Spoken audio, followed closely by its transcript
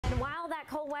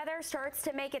cold weather starts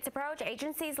to make its approach,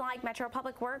 agencies like Metro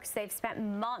Public Works, they've spent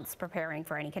months preparing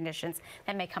for any conditions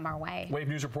that may come our way. Wave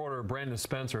News reporter Brandon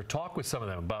Spencer talked with some of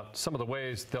them about some of the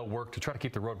ways they'll work to try to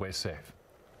keep the roadways safe.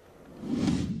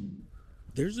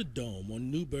 There's a dome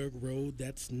on Newburgh Road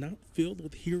that's not filled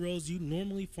with heroes you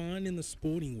normally find in the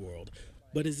sporting world,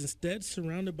 but is instead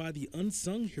surrounded by the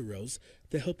unsung heroes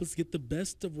that help us get the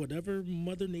best of whatever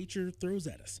Mother Nature throws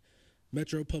at us.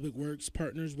 Metro Public Works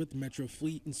partners with Metro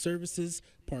Fleet and Services,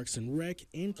 Parks and Rec,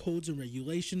 and Codes and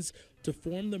Regulations to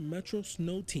form the Metro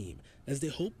Snow Team as they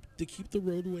hope to keep the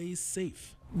roadways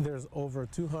safe. There's over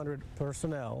 200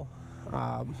 personnel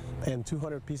and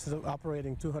 200 pieces of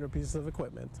operating 200 pieces of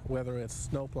equipment, whether it's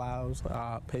snow plows,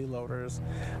 payloaders,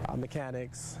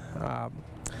 mechanics,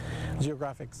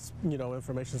 geographic,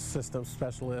 information system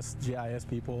specialists, GIS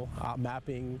people,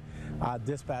 mapping,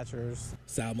 dispatchers.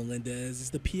 Sal Melendez is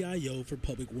the PIO for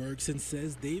Public Works and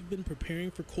says they've been preparing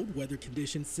for cold weather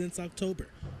conditions since October.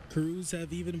 Crews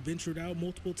have even ventured out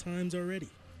multiple times already.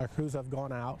 Our crews have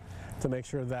gone out to make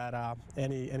sure that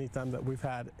any time that we've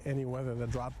had any weather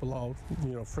that dropped below,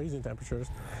 freezing temperatures,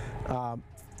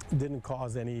 didn't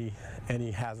cause any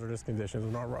hazardous conditions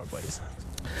in our roadways.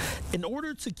 In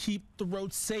order to keep the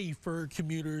roads safe for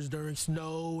commuters during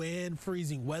snow and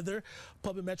freezing weather,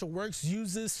 Public Metro Works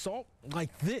uses salt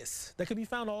like this that can be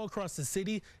found all across the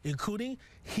city, including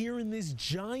here in this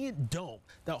giant dome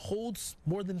that holds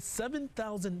more than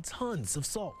 7,000 tons of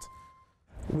salt.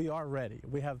 We are ready.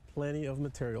 We have plenty of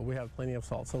material. We have plenty of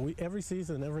salt. So every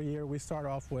season, every year, we start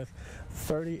off with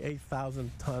 38,000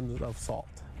 tons of salt,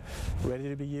 ready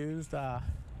to be used,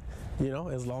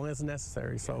 as long as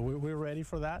necessary. So we're ready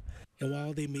for that. And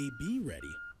while they may be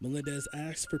ready, Melendez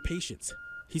asks for patience.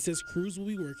 He says crews will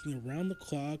be working around the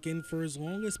clock and for as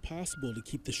long as possible to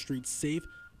keep the streets safe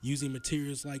using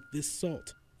materials like this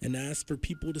salt, and asks for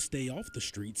people to stay off the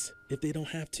streets if they don't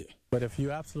have to. But if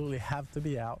you absolutely have to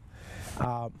be out,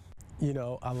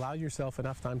 allow yourself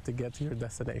enough time to get to your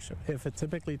destination. If it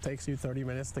typically takes you 30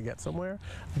 minutes to get somewhere,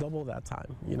 double that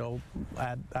time.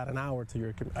 Add an hour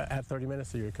to add 30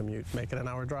 minutes to your commute, make it an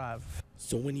hour drive.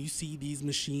 So when you see these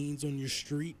machines on your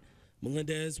street,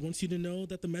 Melendez wants you to know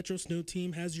that the Metro Snow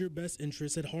Team has your best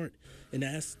interests at heart and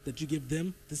asks that you give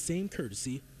them the same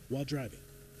courtesy while driving.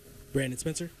 Brandon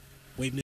Spencer, Wave News.